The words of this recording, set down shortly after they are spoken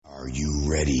you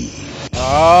ready?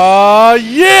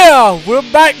 Yeah! We're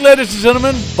back, ladies and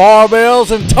gentlemen.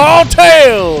 Barbells and Tall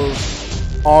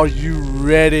Tales. Are you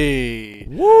ready?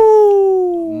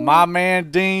 Woo! My man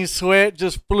Dean Sweat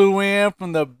just flew in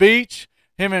from the beach.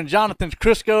 Him and Jonathan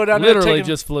Crisco down there. Literally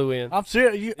just flew in. I'm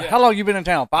serious. How long you been in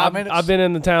town? 5 minutes? I've been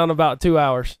in the town about 2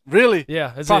 hours. Really?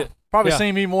 Yeah, that's it. Probably Yeah.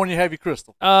 seen me more than you have your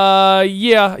Crystal.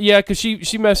 Yeah, because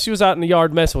she was out in the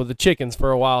yard messing with the chickens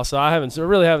for a while, so I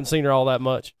really haven't seen her all that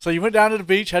much. So you went down to the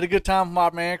beach, had a good time with my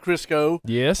man Crisco.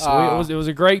 Yes, it was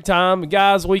a great time,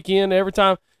 guys' weekend. Every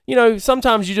time,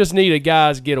 sometimes you just need a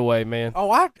guys' getaway, man.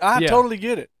 Oh, I totally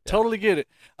get it. Totally get it.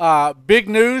 Big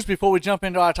news before we jump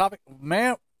into our topic,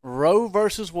 man. Roe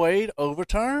versus Wade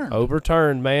overturned.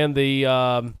 Overturned, man.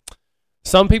 The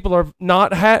some people are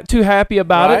not too happy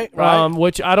about it, right.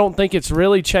 Which I don't think it's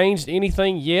really changed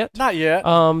anything yet. Not yet.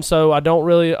 So I don't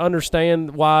really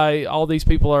understand why all these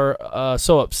people are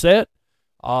so upset.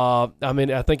 I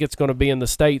think it's going to be in the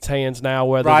state's hands now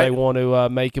whether they want to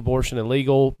make abortion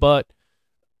illegal, but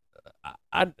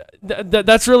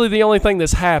that's really the only thing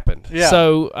that's happened. Yeah.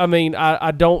 So,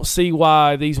 I don't see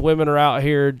why these women are out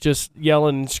here just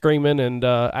yelling and screaming and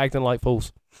acting like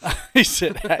fools. He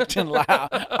said acting loud.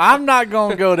 I'm not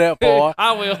going to go that far.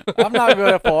 I will. I'm not going to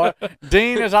go that far.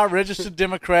 Dean is our registered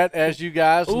Democrat, as you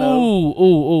guys know.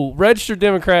 Ooh. Registered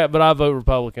Democrat, but I vote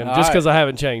Republican just because I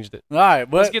haven't changed it. All right.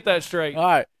 But, let's get that straight. All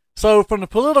right. So, from the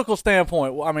political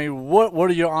standpoint, what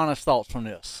are your honest thoughts from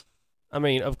this?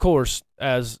 Of course,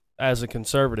 as a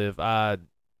conservative, I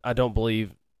don't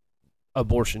believe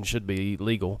abortion should be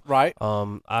legal. Right.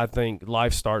 I think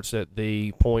life starts at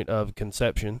the point of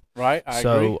conception. Right. I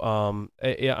agree.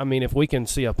 If we can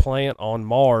see a plant on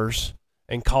Mars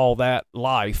and call that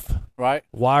life, right?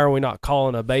 Why are we not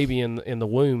calling a baby in the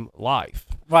womb life?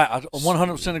 Right. I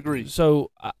 100% agree.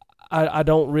 So I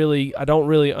don't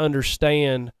really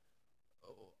understand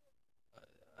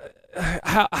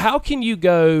how can you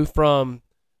go from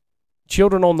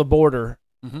children on the border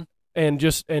and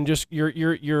just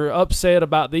you're upset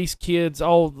about these kids.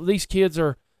 Oh, these kids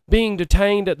are being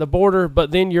detained at the border,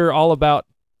 but then you're all about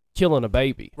killing a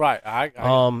baby. Right.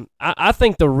 I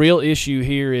think the real issue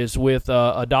here is with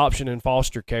adoption and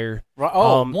foster care. Right.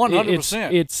 Oh,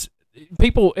 100%. It's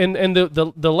people and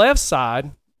the left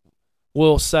side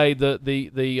will say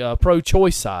the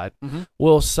pro-choice side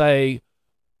will say,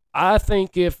 I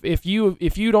think if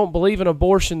you don't believe in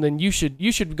abortion, then you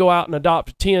should go out and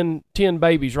adopt 10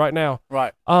 babies right now.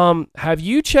 Right. Have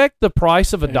you checked the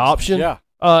price of adoption? Yeah.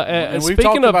 And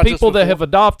speaking of people that have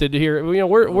adopted here,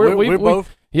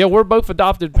 we're both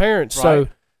adopted parents. Right.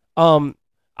 So,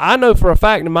 I know for a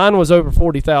fact that mine was over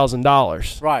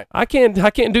 $40,000. Right. I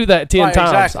can't do that 10 times.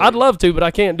 Exactly. I'd love to, but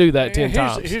I can't do that 10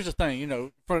 times. Here's the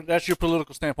thing, that's your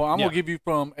political standpoint. I'm gonna give you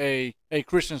from a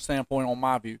Christian standpoint on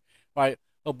my view. Right.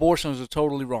 Abortions are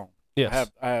totally wrong.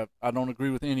 Yes. I don't agree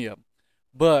with any of them.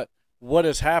 But what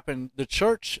has happened, the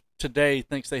church today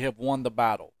thinks they have won the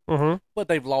battle, but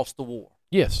they've lost the war.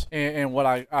 Yes. And what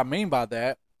I mean by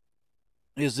that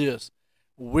is this.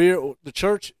 The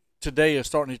church today is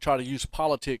starting to try to use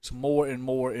politics more and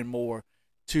more and more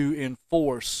to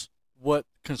enforce what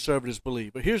conservatives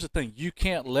believe. But here's the thing. You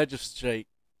can't legislate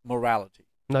morality.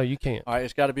 No, you can't. All right,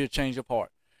 it's got to be a change of heart.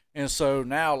 And so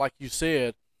now, like you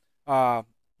said,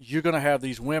 you're going to have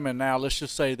these women now. Let's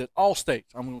just say that all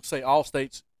states, I'm going to say all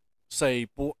states say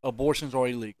abortions are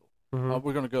illegal.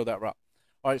 We're going to go that route.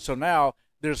 All right, so now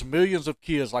there's millions of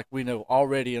kids, like we know,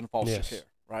 already in foster care,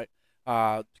 right?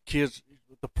 Kids,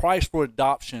 the price for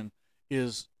adoption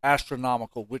is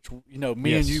astronomical, which,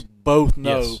 me and you both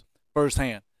know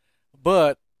firsthand.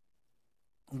 But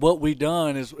what we've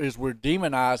done is we're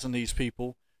demonizing these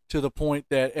people to the point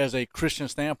that as a Christian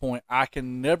standpoint, I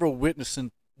can never witness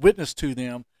to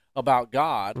them about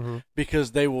God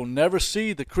because they will never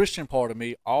see the Christian part of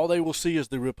me. All they will see is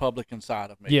the Republican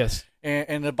side of me. Yes.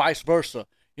 And the vice versa.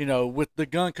 With the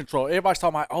gun control, everybody's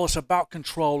talking about, it's about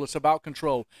control. It's about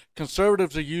control.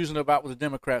 Conservatives are using it about with the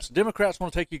Democrats. The Democrats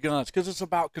want to take your guns because it's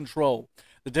about control.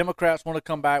 The Democrats want to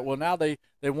come back. Well, now they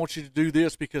want you to do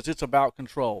this because it's about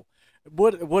control.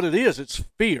 What it is, it's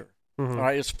fear. All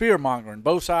right, it's fear mongering.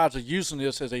 Both sides are using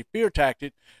this as a fear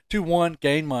tactic to, one,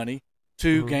 gain money,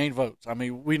 two, gain votes.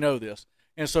 We know this.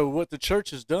 And so what the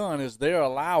church has done is they're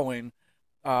allowing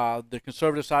the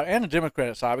conservative side and the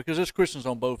Democratic side, because there's Christians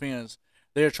on both ends,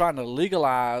 they're trying to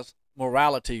legalize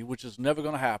morality, which is never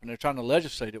going to happen. They're trying to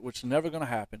legislate it, which is never going to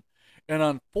happen. And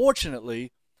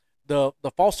unfortunately, the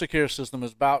foster care system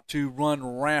is about to run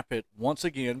rampant once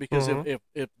again because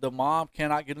if the mom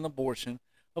cannot get an abortion,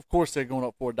 of course they're going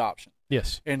up for adoption.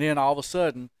 Yes. And then all of a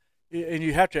sudden, and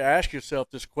you have to ask yourself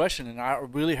this question, and I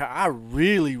really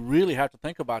have to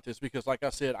think about this, because, like I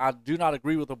said, I do not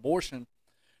agree with abortion,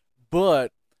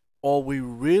 but are we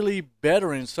really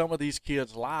bettering some of these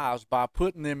kids' lives by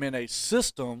putting them in a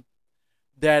system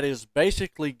that is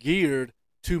basically geared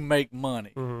to make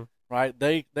money, right?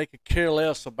 They could care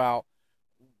less about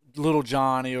little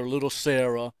Johnny or little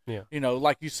Sarah. Yeah.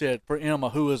 Like you said, for Emma,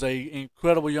 who is a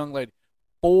incredible young lady,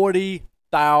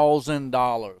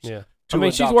 $40,000. Yeah. I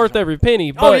mean, she's worth every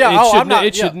penny, but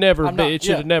it should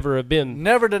never have been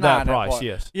never denying that price. Part.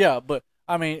 Yes. Yeah, but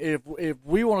I mean, if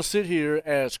we want to sit here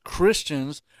as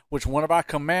Christians, which one of our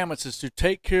commandments is to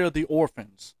take care of the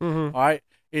orphans, all right?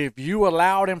 If you are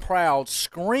loud and proud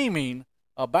screaming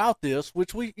about this,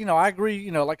 which I agree,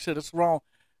 like I said, it's wrong.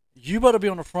 You better be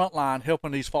on the front line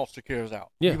helping these foster carers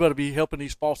out. Yeah. You better be helping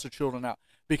these foster children out,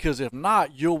 because if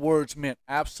not, your words meant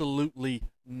absolutely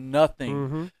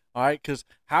nothing. All right, because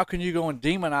how can you go and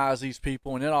demonize these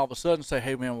people and then all of a sudden say,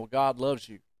 hey, man, well, God loves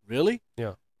you? Really?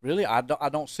 Yeah. Really? I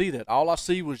don't see that. All I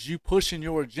see was you pushing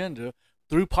your agenda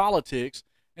through politics.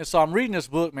 And so I'm reading this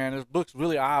book, man. This book's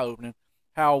really eye-opening,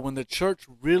 how when the church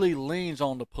really leans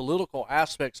on the political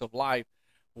aspects of life,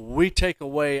 we take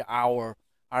away our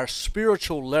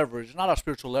spiritual leverage, not our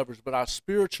spiritual leverage, but our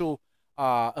spiritual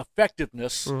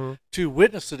effectiveness to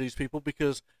witness to these people,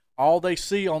 because all they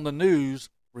see on the news,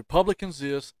 Republicans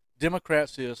this,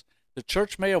 Democrats this. The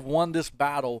church may have won this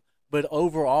battle, but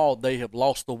overall they have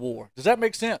lost the war. Does that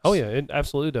make sense? Oh yeah, it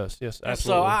absolutely does. Yes, absolutely. And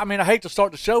so I mean, I hate to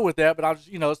start the show with that, but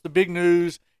it's the big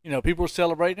news. People are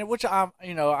celebrating it, which I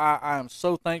am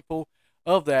so thankful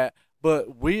of that.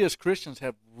 But we as Christians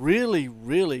have really,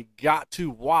 really got to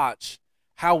watch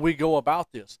how we go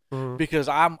about this, because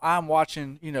I'm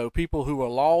watching people who are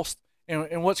lost,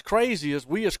 and what's crazy is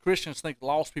we as Christians think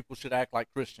lost people should act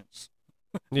like Christians.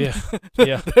 Yeah,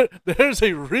 yeah. There's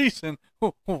a reason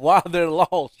why they're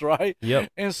lost, right? Yep.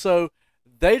 And so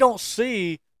they don't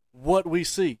see what we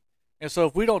see. And so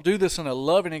if we don't do this in a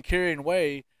loving and caring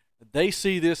way, they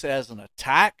see this as an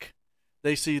attack.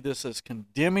 They see this as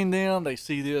condemning them. They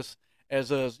see this as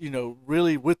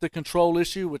really with the control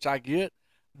issue, which I get.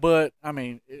 But I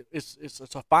mean, it's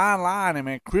a fine line, and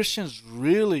man, Christians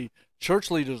really, church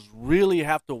leaders really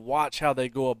have to watch how they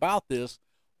go about this,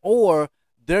 or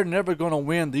they're never going to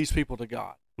win these people to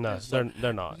God. No, so,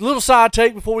 they're not. Little side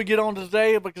take before we get on to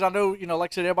today, because I know,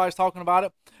 like I said, everybody's talking about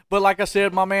it. But like I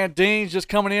said, my man Dean's just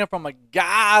coming in from a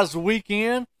guys'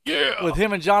 weekend with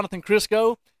him and Jonathan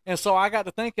Crisco. And so I got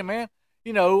to thinking, man,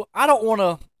 I don't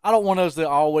want us to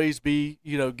always be,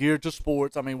 geared to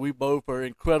sports. I mean, we both are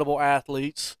incredible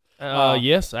athletes.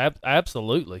 Yes,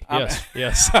 absolutely.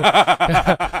 Yes.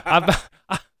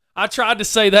 I tried to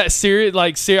say that serious,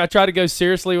 I tried to go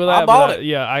seriously with that.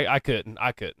 I couldn't.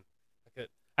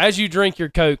 As you drink your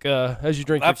Coke,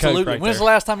 Absolutely. your Coke right When's there. the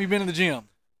last time you've been in the gym?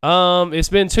 It's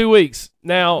been 2 weeks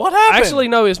now. What happened? Actually,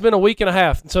 no, it's been a week and a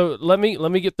half. So let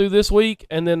me get through this week,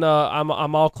 and then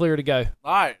I'm all clear to go.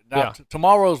 All right. Now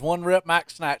tomorrow's 1 rep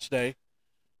max snatch day.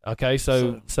 Okay,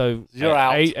 so you're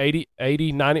out.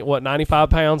 80, 90, 95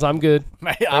 pounds. I'm good.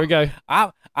 Man, there we go.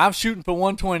 I'm shooting for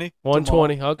 120.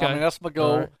 120. Tomorrow. Okay. I mean, that's my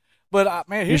goal. Right. But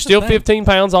man, you're still 15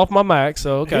 pounds off my max.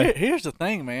 So okay. Here's the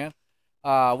thing, man.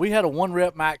 We had a 1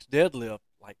 rep max deadlift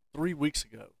like 3 weeks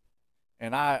ago,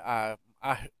 and I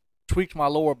tweaked my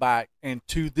lower back, and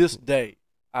to this day,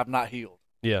 I've not healed.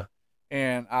 Yeah.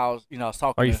 And I was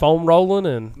talking. Are you foam rolling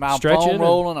and stretching? I'm foam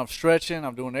rolling. I'm stretching.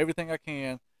 I'm doing everything I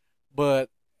can,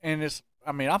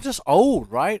 I'm just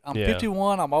old, right? I'm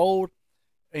 51. I'm old.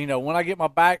 When I get my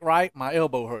back right, my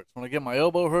elbow hurts. When I get my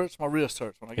elbow hurts, my wrist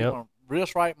hurts. When I get my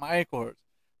wrist right, my ankle hurts.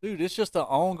 Dude, it's just an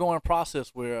ongoing process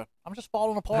where I'm just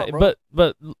falling apart, bro.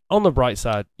 But on the bright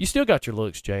side, you still got your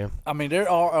looks, Jam. I mean, they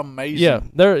are amazing. Yeah,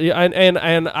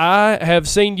 and I have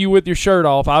seen you with your shirt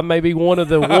off. I may be one of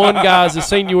the guys that's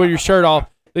seen you with your shirt off.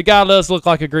 The guy does look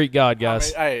like a Greek god,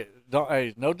 guys. I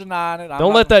mean, no denying it.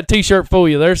 Don't let that T-shirt fool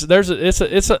you.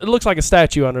 It looks like a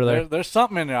statue under there. There's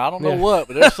something in there. I don't know what,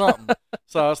 but there's something.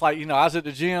 So it's like, I was at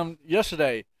the gym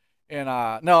yesterday. And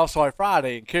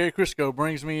Friday, and Carrie Crisco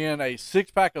brings me in a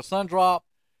 6-pack of Sundrop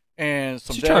and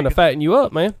some. She's trying to fatten you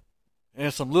up, man.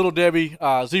 And some Little Debbie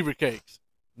zebra cakes.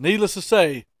 Needless to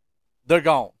say, they're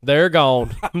gone. They're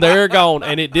gone. They're gone,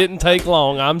 and it didn't take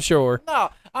long, I'm sure. No,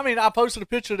 I mean, I posted a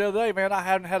picture the other day, man. I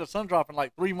hadn't had a Sundrop in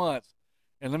like 3 months,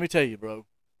 and let me tell you, bro.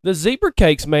 The zebra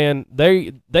cakes, man,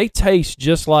 they taste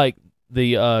just like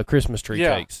the Christmas tree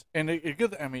cakes. And they're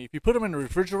good. I mean, if you put them in the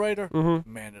refrigerator,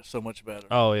 man, they're so much better.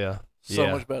 Oh, yeah. So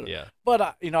much better. Yeah. But,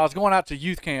 I was going out to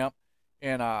youth camp,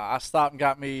 and I stopped and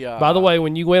got me. By the way,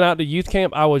 when you went out to youth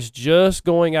camp, I was just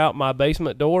going out my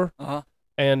basement door,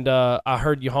 and I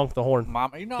heard you honk the horn.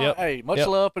 Mama, Yep. hey, much Yep.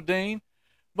 love for Dean.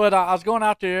 But I was going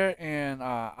out there, and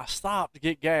I stopped to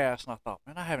get gas, and I thought,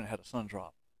 man, I haven't had a sun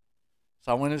drop.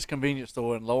 So I went to this convenience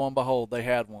store, and lo and behold, they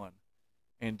had one.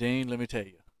 And Dean, let me tell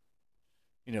you,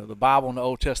 the Bible in the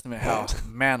Old Testament, how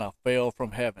manna fell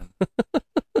from heaven.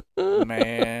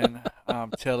 Man,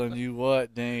 I'm telling you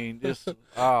what, Dean, man.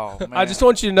 I just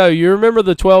want you to know, you remember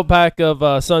the 12-pack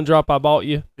of Sun Drop I bought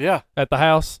you? Yeah. At the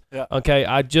house? Yeah. Okay,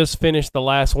 I just finished the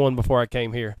last one before I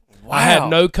came here. Wow. I had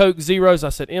no Coke Zeros. I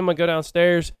said, Emma, go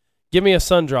downstairs, give me a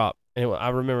Sun Drop. And I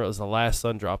remember it was the last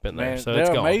Sun Drop in there, Man, so they're it's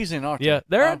gone. amazing, aren't they? Yeah,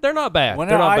 they're not bad. When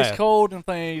they're not ice bad. cold and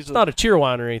things. It's not a cheer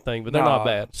wine or anything, but they're not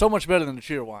bad. So much better than the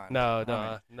cheer wine. No.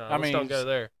 Let's don't go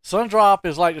there. Sun Drop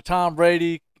is like the Tom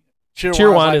Brady.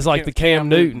 Cheer wine is like the Cam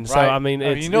Newton. Right? So, I mean,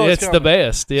 it's it's the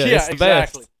best. Yeah, it's the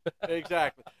exactly. best.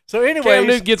 Exactly. So, anyways. Cam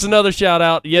Newton gets another shout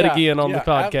out yet again on the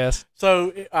podcast.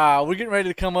 So, we're getting ready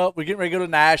to come up. We're getting ready to go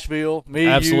to Nashville. Me,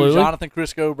 Absolutely. you, Jonathan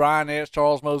Crisco, Brian Nance,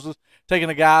 Charles Moses, taking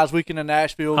the guys weekend in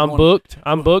Nashville. I'm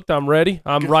booked. I'm ready.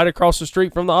 I'm right across the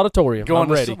street from the auditorium.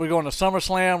 I'm ready. We're going to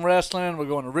SummerSlam Wrestling. We're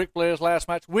going to Ric Flair's last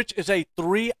match, which is a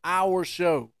 3-hour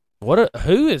show.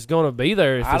 Who is going to be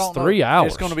there if it's 3 hours?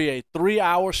 It's going to be a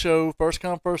 3-hour show, first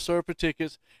come, first serve for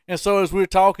tickets. And so as we're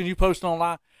talking, you posted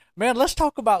online, man, let's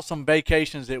talk about some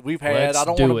vacations that we've had. I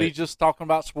don't want to be just talking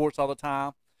about sports all the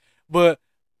time. But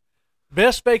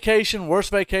best vacation,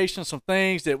 worst vacation, some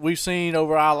things that we've seen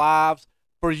over our lives.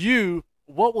 For you,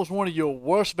 what was one of your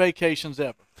worst vacations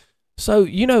ever? So,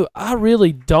 I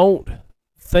really don't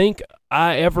think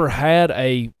I ever had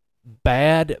a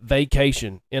bad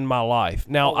vacation in my life.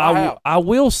 Now, I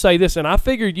will say this, and I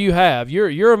figured you have.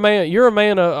 You're a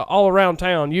man all around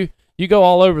town. You go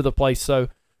all over the place. So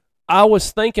I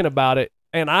was thinking about it,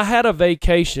 and I had a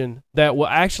vacation that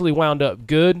actually wound up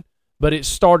good, but it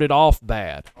started off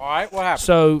bad. All right, what happened?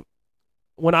 So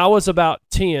when I was about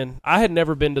 10, I had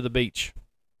never been to the beach.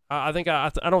 I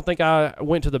don't think I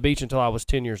went to the beach until I was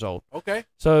 10 years old. Okay.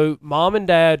 So Mom and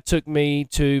Dad took me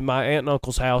to my aunt and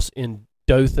uncle's house in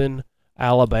Dothan,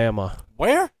 Alabama.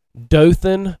 Where?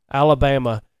 Dothan,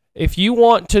 Alabama. If you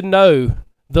want to know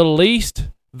the least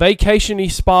vacation-y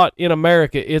spot in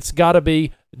America, it's got to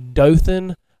be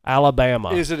Dothan,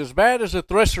 Alabama. Is it as bad as the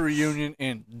Thresher reunion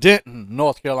in Denton,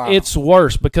 North Carolina? It's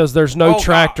worse because there's no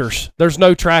tractors. Gosh. There's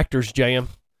no tractors, Jam.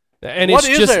 And what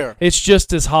is there? It's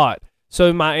just as hot.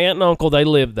 So my aunt and uncle, they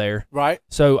lived there. Right.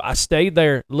 So I stayed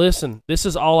there. Listen, this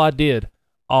is all I did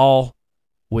all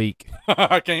week.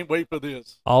 I can't wait for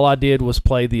this. All I did was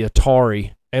play the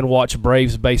Atari and watch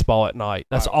Braves baseball at night.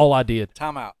 That's all I did.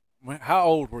 Time out. How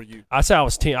old were you? I said I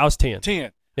was 10. I was 10.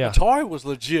 10. Yeah. Atari was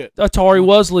legit. Atari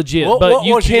was legit, but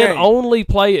you can only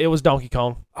play. It was Donkey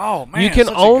Kong. Oh man, you can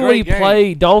only play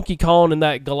play Donkey Kong in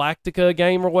that Galactica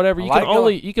game or whatever. You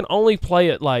can only play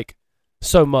it like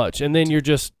so much, and then you're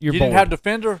bored. You didn't have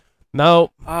Defender?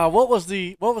 No. What was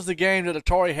the game that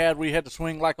Atari had where you had to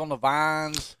swing like on the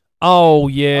vines? Oh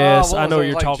yes, I know what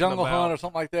you're like talking Jungle about. Hunt or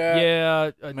something like that.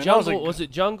 Yeah, Jungle. Was it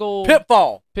Jungle?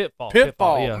 Pitfall. Pitfall.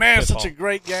 Yeah, man, Pitfall. such a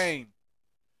great game.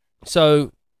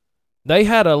 So they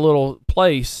had a little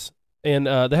place, and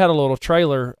they had a little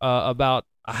trailer about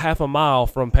a half a mile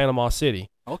from Panama City.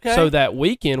 Okay. So that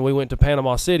weekend we went to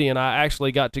Panama City, and I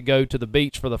actually got to go to the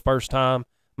beach for the first time.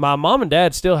 My mom and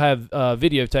dad still have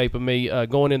videotape of me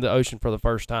going in the ocean for the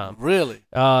first time. Really?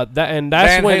 That's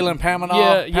Van when Halen,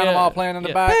 Panama playing in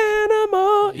the back.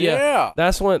 Panama. Yeah.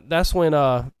 That's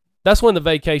when the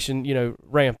vacation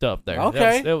ramped up there.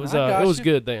 Okay. It was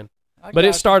good then. But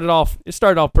it started off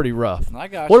pretty rough. I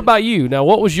got What about you? Now,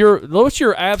 what's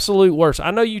your absolute worst?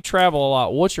 I know you travel a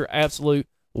lot. What's your absolute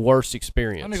worst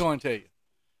experience? Let me go and tell you.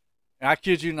 I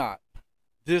kid you not.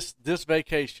 This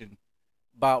vacation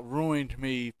about ruined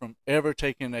me from ever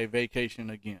taking a vacation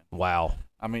again. Wow.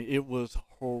 I mean, it was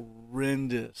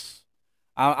horrendous.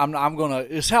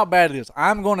 It's how bad it is.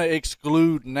 I'm gonna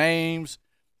exclude names,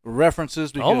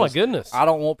 references because oh my goodness, I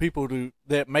don't want people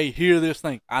that may hear this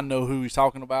think I know who he's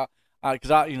talking about. Because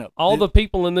the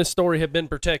people in this story have been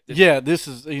protected. Yeah, this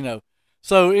is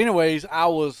So, anyways, I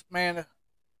was I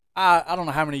don't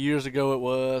know how many years ago it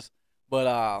was,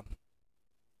 but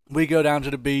we go down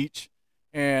to the beach.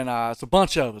 And it's a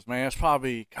bunch of us, man. It's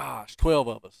probably, 12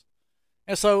 of us.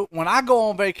 And so when I go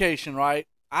on vacation, right,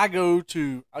 I go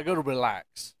to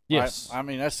relax. Yes. Right? I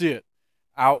mean, that's it.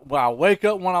 I wake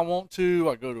up when I want to.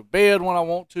 I go to bed when I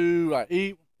want to. I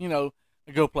eat, I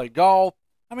go play golf.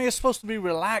 I mean, it's supposed to be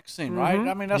relaxing, right?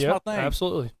 I mean, that's my thing.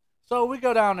 Absolutely. So we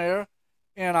go down there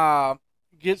and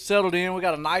get settled in. We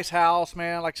got a nice house,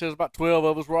 man. Like I said, there's about 12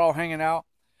 of us. We're all hanging out.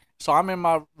 So I'm in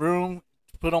my room,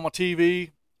 put on my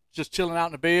TV, just chilling out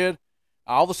in the bed.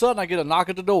 All of a sudden, I get a knock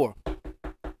at the door. I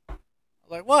was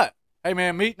like, what? Hey,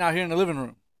 man, meeting out here in the living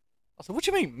room. I said, what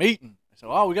you mean meeting? They said,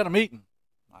 oh, we got a meeting.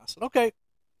 I said, okay.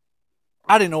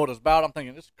 I didn't know what it was about. I'm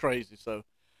thinking, this is crazy. So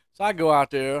I go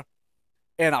out there,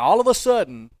 and all of a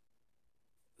sudden,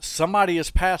 somebody is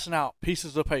passing out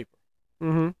pieces of paper.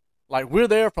 Mm-hmm. Like, we're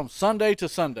there from Sunday to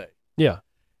Sunday. Yeah.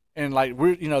 And, like,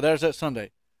 there's that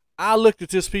Sunday. I looked at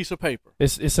this piece of paper.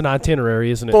 It's an itinerary,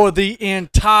 isn't it? For the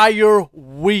entire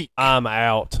week. I'm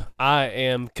out. I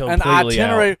am completely An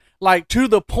itinerary, out. like, to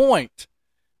the point.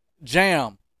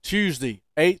 Jam, Tuesday,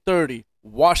 8:30,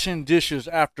 washing dishes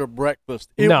after breakfast.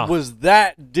 It was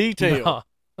that detailed.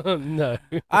 No.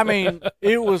 I mean,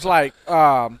 it was like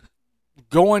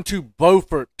going to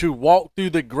Beaufort to walk through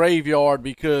the graveyard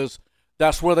because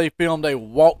that's where they filmed a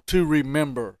Walk to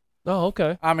Remember. Oh,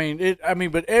 okay.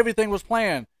 But everything was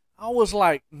planned. I was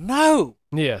like, no.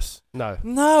 Yes. No.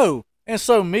 No. And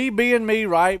so me being me,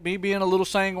 right, me being a little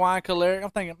sanguine choleric, I'm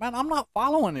thinking, man, I'm not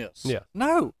following this. Yeah.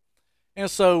 No. And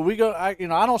so we go, I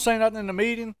don't say nothing in the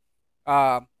meeting.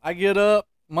 I get up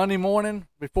Monday morning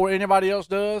before anybody else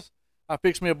does. I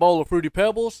fix me a bowl of Fruity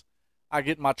Pebbles. I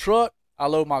get in my truck. I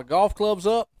load my golf clubs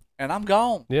up, and I'm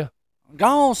gone. Yeah. I'm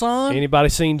gone, son. Anybody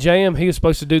seen Jam? He was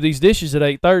supposed to do these dishes at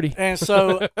 8:30. And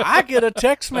so I get a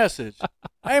text message.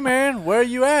 Hey, man, where are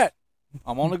you at?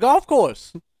 I'm on the golf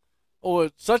course. Or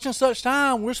at such and such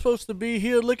time, we're supposed to be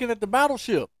here looking at the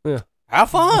battleship. Yeah.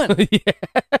 Have fun. Yeah.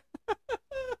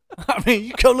 I mean,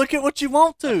 you go look at what you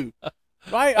want to.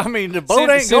 Right? I mean, the boat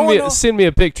ain't going on. Send me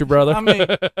a picture, brother. I mean,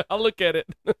 I'll look at it.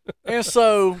 And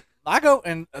so I go,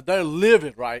 and they're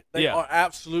livid, right? They Yeah. are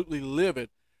absolutely livid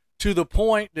to the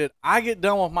point that I get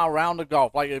done with my round of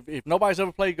golf. Like, if nobody's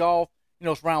ever played golf,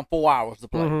 it's around 4 hours to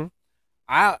play. Mm-hmm.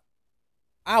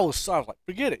 I was like,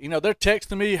 forget it. They're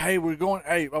texting me, hey, we're going,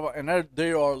 hey, and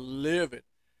they are livid.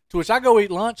 To which I go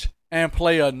eat lunch and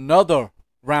play another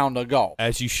round of golf.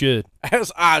 As you should.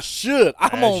 As I should.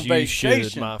 I'm on vacation.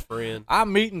 Should, my friend.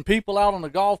 I'm meeting people out on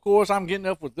the golf course. I'm getting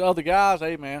up with the other guys.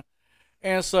 Hey, man.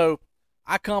 And so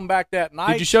I come back that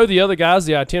night. Did you show the other guys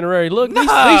the itinerary? Look,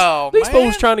 No, these man.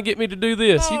 fools trying to get me to do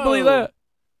this. No. You believe that?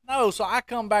 No, so I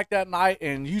come back that night,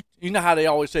 and you know how they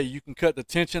always say you can cut the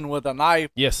tension with a knife?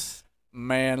 Yes.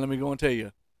 Man, let me go and tell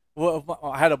you. Well,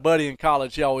 I had a buddy in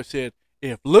college. He always said,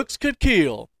 if looks could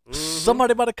kill,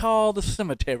 somebody better call the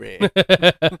cemetery.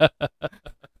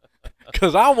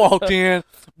 Because I walked in,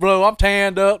 bro, I'm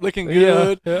tanned up, looking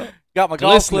good. Yeah. Got my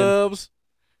Glistening. golf clubs.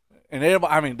 And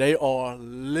everybody, they are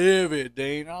livid,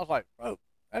 Dean. I was like, bro,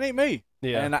 that ain't me.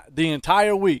 Yeah. And the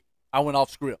entire week, I went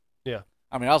off script. Yeah.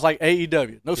 I was like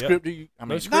AEW. No script.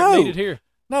 No script needed here.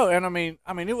 No, and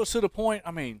it was to the point,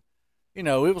 it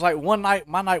was like one night,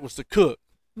 my night was to cook.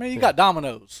 You got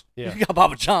Domino's. Yeah. You got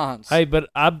Baba John's. Hey, but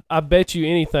I bet you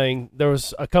anything, there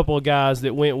was a couple of guys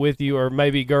that went with you, or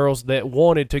maybe girls that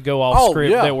wanted to go off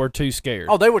script that were too scared.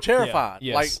 Oh, they were terrified.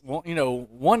 Yeah. Yes. Like,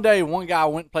 one day, one guy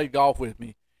went and played golf with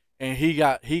me, and he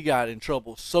got in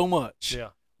trouble so much. Yeah.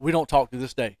 We don't talk to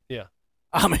this day. Yeah.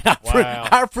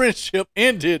 Our friendship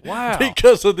ended Wow.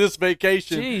 because of this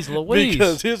vacation. Jeez Louise.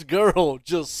 Because his girl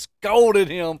just scolded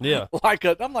him. Yeah.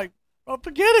 I'm like, oh,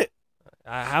 forget it.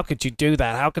 How could you do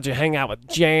that? How could you hang out with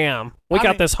Jam? We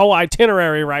got this whole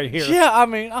itinerary right here. Yeah,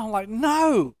 I'm like,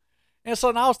 no. And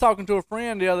so I was talking to a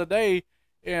friend the other day,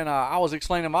 and I was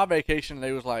explaining my vacation, and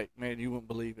they was like, man, you wouldn't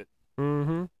believe it.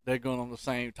 Mm-hmm. They're going on the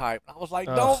same type. I was like,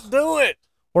 don't do it.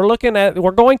 We're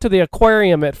going to the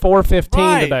aquarium at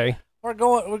 4:15 today. We're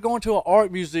going to an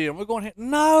art museum. We're going here.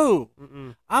 No.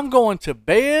 Mm-mm. I'm going to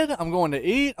bed. I'm going to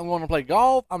eat. I'm going to play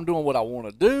golf. I'm doing what I want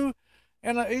to do.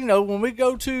 And, when we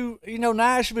go to,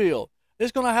 Nashville,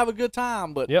 it's going to have a good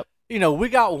time. But, we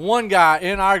got one guy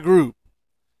in our group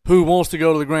who wants to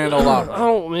go to the Grand Ole Opry. I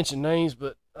don't mention names,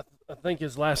 but I think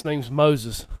his last name's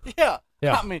Moses. Yeah.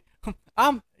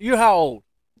 You're how old?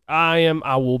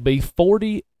 I will be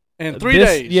 40. In 3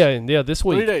 days. Yeah, this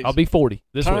week. 3 days. I'll be 40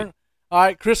 this week. All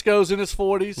right, Crisco's in his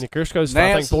 40s. Yeah, Crisco's,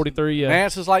 I think, 43, yeah.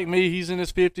 Nance is like me. He's in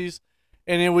his 50s.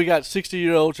 And then we got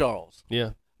 60-year-old Charles. Yeah.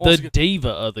 The diva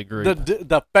of the group.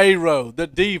 The Pharaoh, the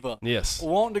diva. Yes.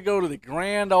 Wanting to go to the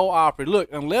Grand Ole Opry. Look,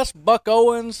 unless Buck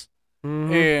Owens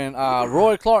and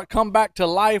Roy Clark come back to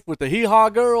life with the Hee Haw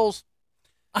Girls,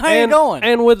 I ain't going.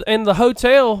 And the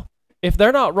hotel, if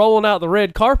they're not rolling out the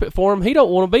red carpet for him, he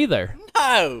don't want to be there.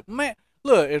 No, man.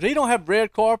 Look, if he don't have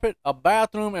red carpet, a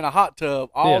bathroom, and a hot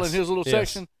tub all in his little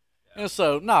section, and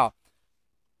so, no.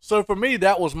 So, for me,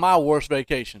 that was my worst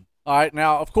vacation. All right,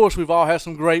 now, of course, we've all had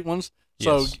some great ones.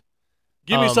 So,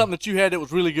 give me something that you had that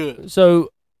was really good. So,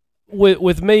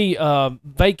 with me,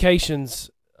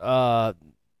 vacations,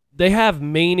 they have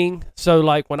meaning. So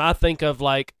like when I think of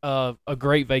like a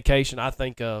great vacation, I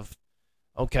think of,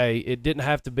 okay, it didn't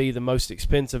have to be the most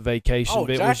expensive vacation, Oh,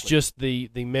 but it was exactly. just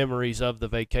the memories of the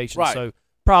vacation. Right. So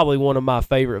probably one of my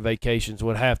favorite vacations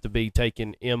would have to be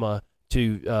taking Emma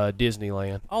to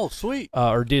Disneyland Oh, sweet.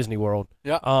 or Disney World.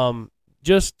 Yeah.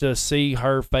 Just to see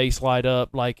her face light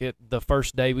up like it the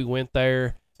first day we went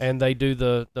there, and they do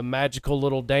the magical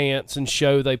little dance and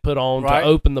show they put on Right. to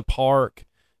open the park,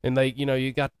 and they, you know,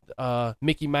 you got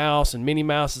Mickey Mouse and Minnie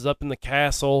Mouse is up in the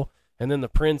castle, and then the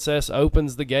princess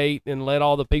opens the gate and let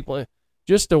all the people in,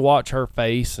 just to watch her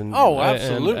face. And Oh,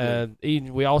 absolutely.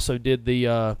 And we also did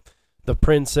the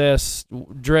princess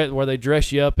dress where they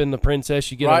dress you up in the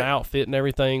princess, you get Right. an outfit and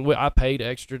everything. I paid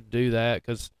extra to do that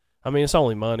because I mean it's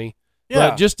only money.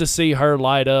 Yeah. But just to see her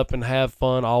light up and have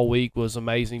fun all week was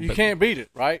amazing. You can't beat it,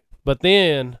 right? But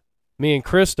then me and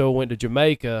Crystal went to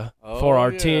Jamaica for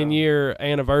our yeah. 10-year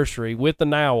anniversary with the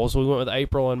Nowells. We went with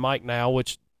April and Mike Now,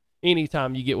 which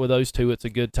anytime you get with those two, it's a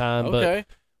good time. Okay.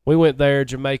 But we went there.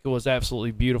 Jamaica was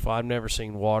absolutely beautiful. I've never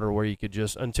seen water where you could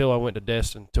just, until I went to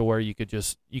Destin, to where you could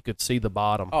see the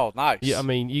bottom. Oh, nice. Yeah, I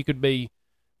mean, you could be,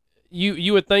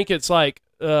 you would think it's like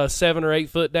 7 or 8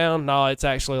 foot down. No, it's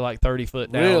actually like 30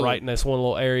 foot down, Really? right in this one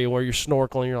little area where you're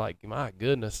snorkeling. You're like, my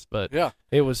goodness, but Yeah.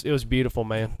 it was beautiful,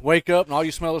 man. Wake up and all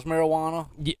you smell is marijuana.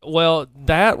 Yeah, well,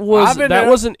 that I've was been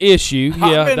there. an issue. Yeah, been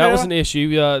that there. was an issue.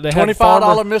 They had $25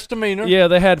 farmer, misdemeanor. yeah,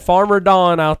 they had Farmer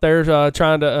Don out there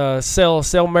trying to sell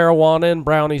marijuana and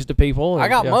brownies to people. And, I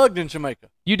got yeah. mugged in Jamaica.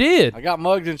 You did? I got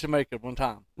mugged in Jamaica one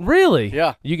time. Really?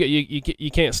 Yeah.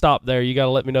 You can't stop there. You got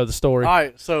to let me know the story. All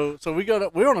right, so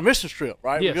we're on a mission trip,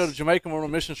 right? Yes. We go to Jamaica, we're on a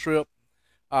mission trip.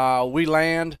 We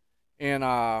land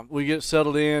and we get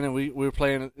settled in, and we're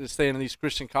staying in these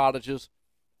Christian cottages.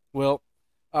 Well,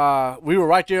 we were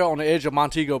right there on the edge of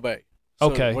Montego Bay.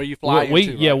 So Okay. where you fly we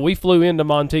into, yeah, right? we flew into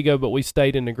Montego, but we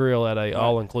stayed in the grill at a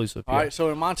all inclusive. All right,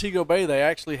 so in Montego Bay, they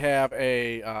actually have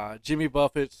a Jimmy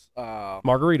Buffett's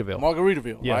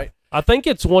Margaritaville, Yeah. right? I think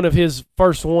it's one of his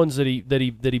first ones that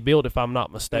he built, if I'm not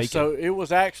And mistaken. so it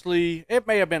was actually, it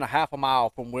may have been a half a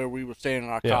mile from where we were staying in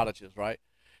our Yeah. cottages, right?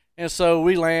 And so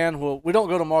we land. Well, we don't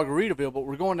go to Margaritaville, but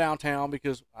we're going downtown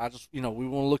because we want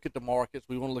to look at the markets.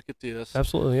 We want to look at this.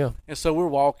 Absolutely, yeah. And so we're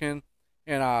walking,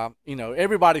 and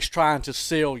everybody's trying to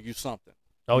sell you something.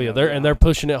 Oh You yeah, know, they're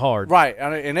pushing it hard. Right,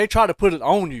 and they try to put it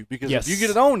on you because Yes. if you get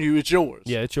it on you, it's yours.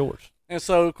 Yeah, it's yours. And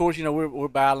so of course, we're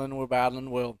battling.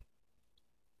 Well,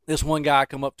 this one guy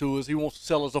come up to us. He wants to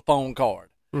sell us a phone card.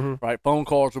 Mm-hmm. Right, phone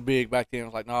cards were big back then. I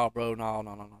was like, nah, bro,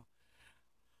 no.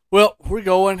 Well, we're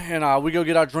going, and we go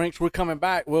get our drinks. We're coming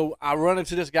back. Well, I run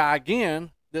into this guy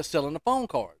again that's selling the phone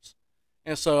cards.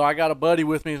 And so I got a buddy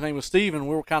with me. His name was Steven.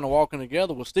 We were kind of walking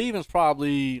together. Well, Steven's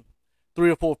probably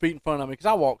 3 or 4 feet in front of me because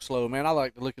I walk slow, man. I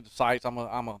like to look at the sights. I'm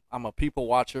a people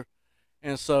watcher.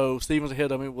 And so Steven's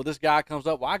ahead of me. Well, this guy comes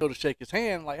up. Well, I go to shake his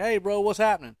hand. Like, hey, bro, what's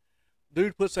happening?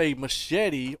 Dude puts a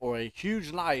machete or a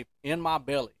huge knife in my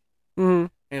belly. Mm-hmm.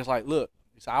 And it's like, look,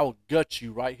 he said, I will gut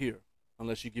you right here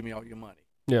unless you give me all your money.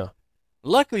 Yeah.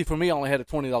 Luckily for me, I only had a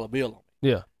 $20 bill on me.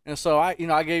 Yeah. And so I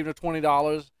gave him the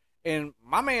 $20, and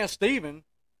my man Steven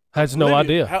Has no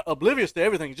idea. oblivious to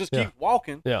everything, just keeps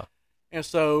walking. Yeah. And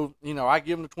so, I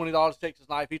give him the $20, takes his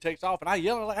knife, he takes off, and I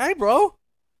yell, I was like, hey, bro. I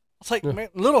was like, man,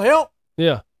 little help.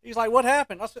 Yeah. He's like, what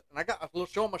happened? I said, and I got a little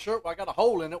show on my shirt where I got a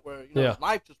hole in it where, his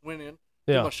knife just went in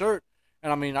my shirt.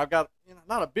 And I mean, I got,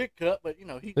 not a big cut, but,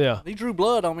 he drew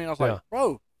blood on me. And I was like,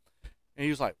 bro. And he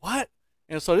was like, what?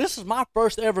 And so this is my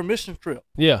first ever mission trip.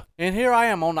 Yeah. And here I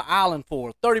am on the island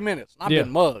for 30 minutes. And I've been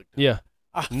mugged. Yeah.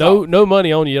 No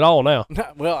money on you at all now.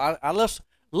 Well, I left.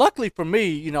 Luckily for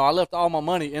me, I left all my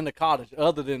money in the cottage,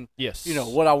 other than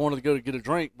what I wanted to go to get a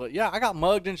drink. But yeah, I got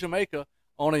mugged in Jamaica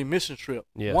on a mission trip.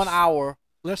 Yes.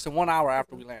 Less than 1 hour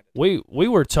after we landed. We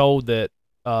were told that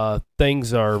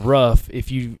things are rough if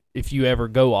you ever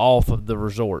go off of the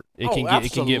resort. It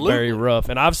can get very rough.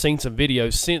 And I've seen some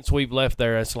videos since we've left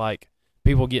there. It's like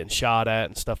people getting shot at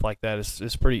and stuff like that.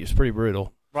 It's pretty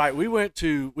brutal. Right. We went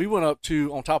up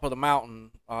to on top of the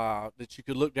mountain that you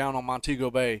could look down on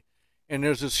Montego Bay, and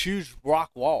there's this huge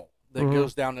rock wall that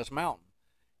goes down this mountain.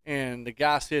 And the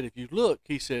guy said, if you look,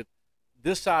 he said,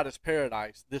 this side is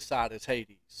paradise, this side is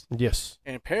Hades. Yes.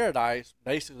 And paradise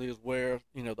basically is where,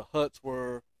 the huts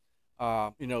were,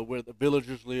 where the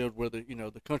villagers lived, where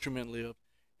the countrymen lived.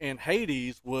 And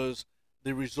Hades was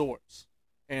the resorts.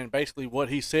 And basically what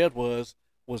he said was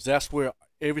that's where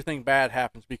everything bad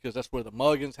happens, because that's where the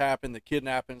muggings happen, the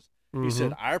kidnappings. Mm-hmm. He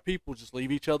said, our people just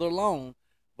leave each other alone,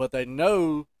 but they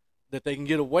know that they can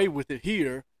get away with it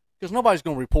here because nobody's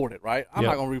going to report it, right? I'm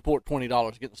not going to report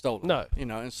 $20 getting stolen. No.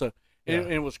 And so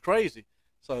it was crazy.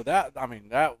 So that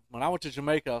when I went to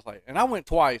Jamaica, I was like, and I went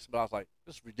twice, but I was like,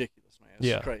 this is ridiculous, man.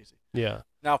 This is crazy. Yeah.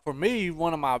 Now for me,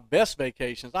 one of my best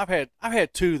vacations, I've had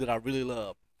two that I really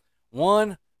love.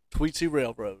 One, Tweetsy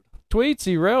Railroad.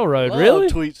 Tweetsy Railroad, Love really?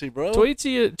 Tweetsy, bro.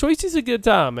 Tweetsy's a good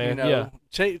time, man.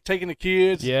 Taking the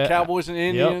kids, Cowboys and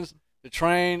Indians, the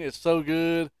train is so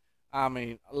good. I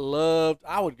mean,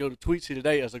 I would go to Tweetsy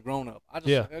today as a grown up.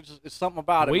 It's something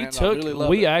about it, man. I really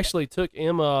love it. Actually took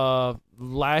Emma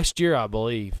last year, I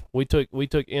believe. We took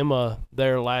Emma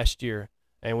there last year,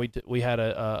 and we had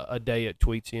a day at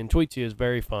Tweetsy, and Tweetsy is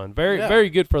very fun, very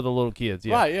good for the little kids.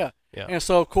 Yeah. Right, yeah. And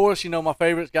so, of course, my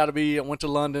favorite's got to be I went to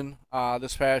London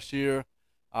this past year,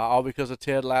 all because of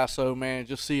Ted Lasso, man.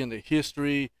 Just seeing the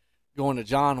history, going to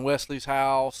John Wesley's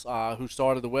house, who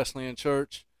started the Wesleyan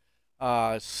Church,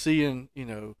 seeing,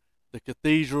 the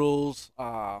cathedrals,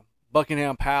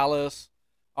 Buckingham Palace,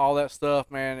 all that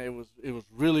stuff, man. It was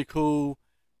really cool.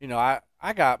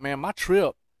 I got, man, my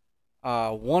trip,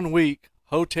 1 week,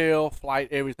 hotel, flight,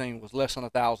 everything was less than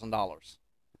 $1,000.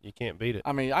 You can't beat it.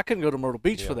 I mean, I couldn't go to Myrtle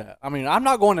Beach for that. I mean, I'm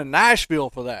not going to Nashville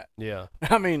for that. Yeah.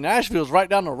 I mean, Nashville's right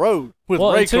down the road with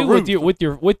Ray too,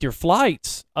 with your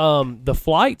flights. The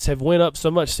flights have went up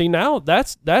so much. See, now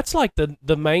that's like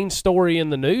the main story in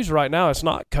the news right now. It's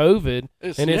not COVID,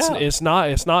 it's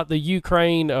not the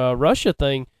Ukraine Russia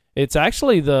thing. It's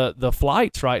actually the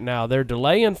flights right now. They're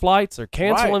delaying flights. They're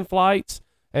canceling flights.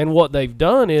 And what they've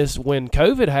done is when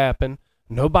COVID happened,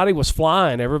 nobody was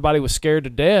flying. Everybody was scared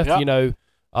to death. Yep.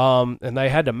 And they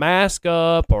had to mask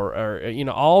up or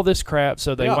all this crap.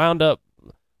 So they wound up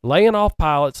laying off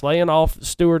pilots, laying off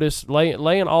stewardess,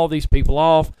 laying all these people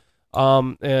off.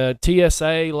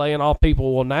 TSA laying off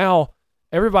people. Well, now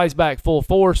everybody's back full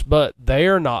force, but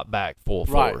they're not back full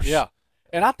force. Right. Yeah.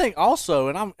 And I think also,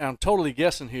 and I'm totally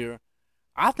guessing here,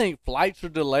 I think flights are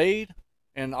delayed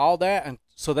and all that, and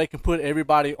so they can put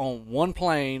everybody on one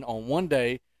plane on one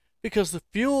day. Because the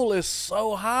fuel is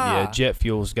so high. Yeah, jet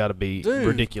fuel's got to be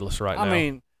ridiculous right now. I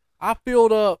mean, I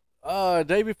filled up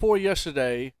day before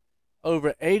yesterday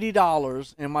over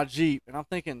 $80 in my Jeep, and I'm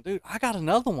thinking, dude, I got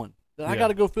another one that I got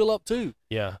to go fill up too.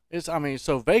 Yeah.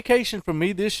 So vacation for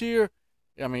me this year,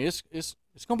 I mean, it's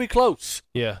gonna be close.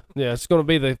 Yeah, it's gonna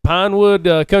be the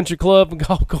Pinewood Country Club and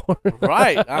Golf Course.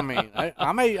 Right. I mean,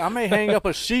 I may hang up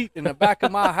a sheet in the back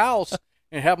of my house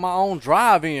and have my own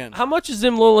drive-in. How much is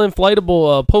them little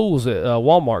inflatable pools at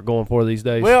Walmart going for these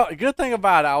days? Well, a good thing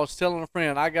about it, I was telling a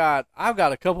friend, I've got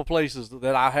a couple places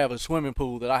that I have a swimming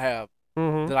pool that I have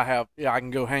I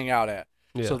can go hang out at.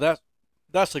 Yeah. So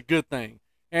that's a good thing.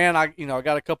 And I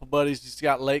got a couple buddies that's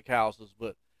got lake houses,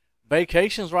 but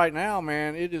vacations right now,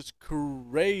 man, it is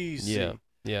crazy. Yeah.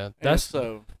 Yeah, that's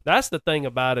the thing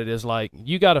about it is like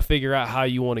you got to figure out how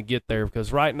you want to get there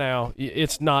because right now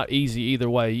it's not easy either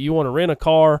way. You want to rent a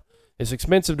car, it's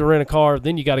expensive to rent a car,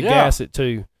 then you got to gas it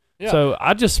too. Yeah. So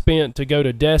I just spent to go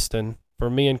to Destin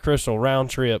for me and Crystal round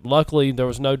trip. Luckily there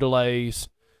was no delays.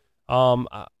 I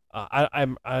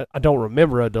don't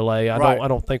remember a delay. I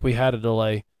don't think we had a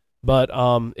delay, but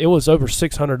it was over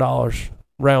 $600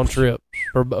 round trip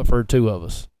for two of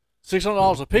us.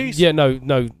 $600 a piece? Yeah, no.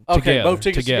 Okay, together, both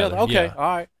tickets together. Okay, yeah.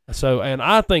 All right. So, and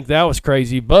I think that was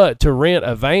crazy. But to rent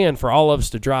a van for all of us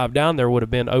to drive down there would have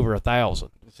been over $1,000.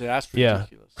 See, that's ridiculous.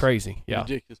 Yeah, crazy. Yeah,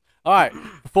 ridiculous. All right,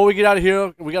 before we get out of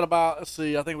here, we got about I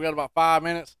think we got about 5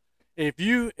 minutes.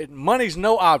 Money's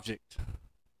no object.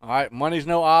 All right, money's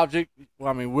no object. Well,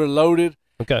 I mean, we're loaded.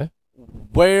 Okay.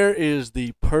 Where is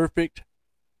the perfect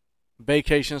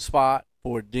vacation spot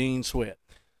for Dean Sweat?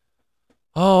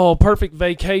 Oh, perfect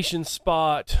vacation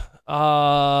spot.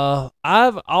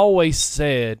 I've always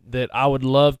said that I would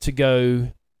love to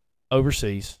go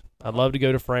overseas. I'd love to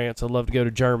go to France. I'd love to go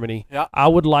to Germany. Yeah. I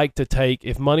would like to take,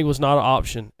 if money was not an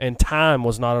option and time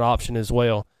was not an option as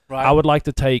well, I would like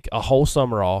to take a whole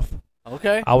summer off.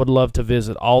 Okay. I would love to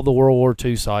visit all the World War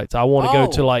II sites. I want to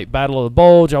go to like Battle of the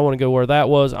Bulge. I want to go where that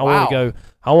was. I want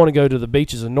to go to the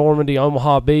beaches of Normandy,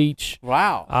 Omaha Beach.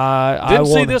 Wow. I didn't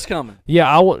see this coming.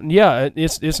 Yeah,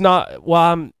 it's not.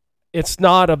 Well, it's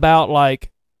not about like.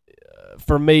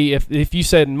 For me, if you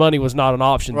said money was not an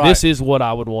option, this is what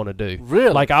I would want to do.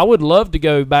 Really? Like I would love to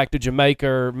go back to Jamaica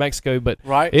or Mexico, but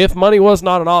if money was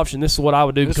not an option, this is what I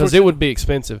would do because it would be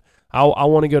expensive. I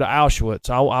want to go to Auschwitz.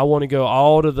 I want to go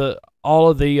all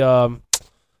of the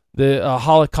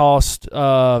Holocaust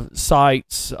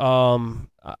sites.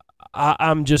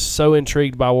 I'm just so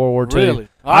intrigued by World War II. Really?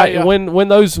 When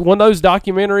those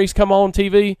documentaries come on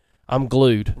TV, I'm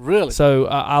glued. Really? So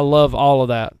I love all of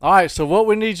that. All right, so what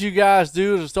we need you guys to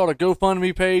do is start a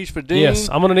GoFundMe page for Dean. Yes,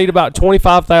 I'm going to need about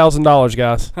 $25,000,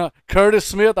 guys. Curtis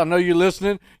Smith, I know you're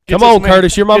listening. Come on,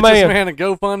 Curtis, you're my get this man. man a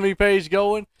GoFundMe page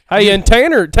going. Hey, and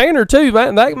Tanner too,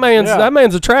 man. That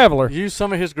man's a traveler. Use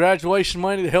some of his graduation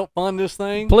money to help fund this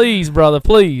thing. Please, brother,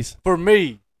 please. For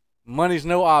me, money's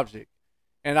no object.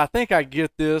 And I think I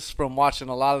get this from watching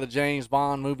a lot of the James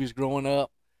Bond movies growing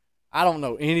up. I don't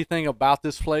know anything about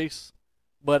this place,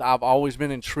 but I've always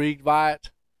been intrigued by it.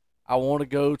 I want to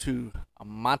go to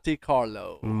Monte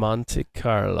Carlo. Monte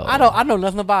Carlo. I know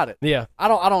nothing about it. Yeah. I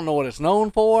don't know what it's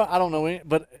known for. I don't know any,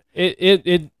 but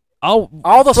all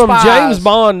the from spies, James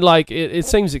Bond, like it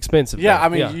seems expensive. Yeah,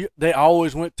 though. I mean, they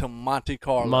always went to Monte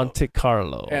Carlo. Monte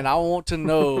Carlo. And I want to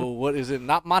know what is it?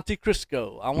 Not Monte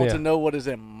Cristo. I want to know what is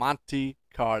in Monte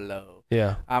Carlo.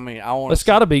 Yeah. I mean, I want. It's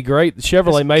got to be great. The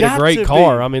Chevrolet made a great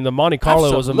car. I mean, the Monte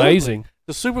Carlo was amazing.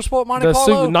 The Super Sport Monte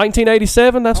Carlo?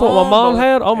 1987, that's what my mom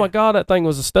had. Oh, my God, that thing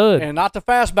was a stud. And not the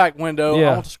fastback window. Yeah.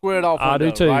 I want the squared off window. I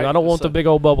do, too. Right? I don't want the big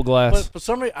old bubble glass. But for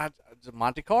some reason,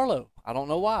 Monte Carlo. I don't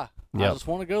know why. Yep. I just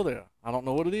want to go there. I don't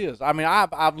know what it is. I mean,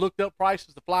 I've looked up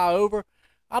prices to fly over.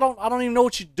 I don't even know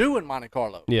what you do in Monte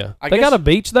Carlo. Yeah. They got a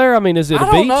beach there? I mean, is it a beach?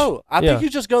 I don't know. I think you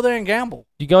just go there and gamble.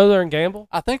 You go there and gamble?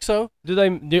 I think so. Do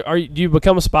you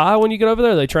become a spy when you get over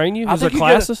there? They train you? Is there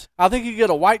classes? I think you get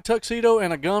a white tuxedo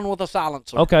and a gun with a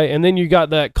silencer. Okay, and then you got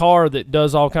that car that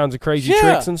does all kinds of crazy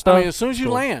tricks and stuff? I mean, as soon as you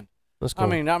land. That's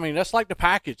cool. I mean, that's like the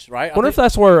package, right? I wonder if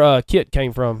that's where Kit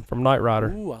came from Knight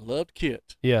Rider. Ooh, I loved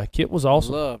Kit. Yeah, Kit was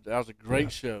awesome. That was a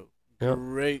great show. Yep.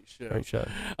 Great show. Great show.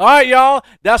 All right, y'all.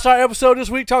 That's our episode this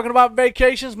week talking about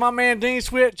vacations. My man Dean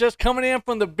Swift just coming in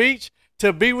from the beach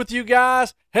to be with you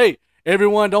guys. Hey,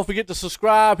 everyone, don't forget to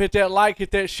subscribe, hit that like, hit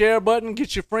that share button,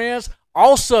 get your friends.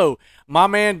 Also, my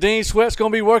man Dean Sweat's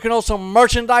going to be working on some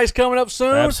merchandise coming up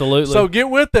soon. Absolutely. So get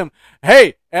with them.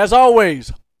 Hey, as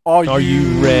always, are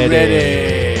you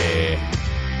ready?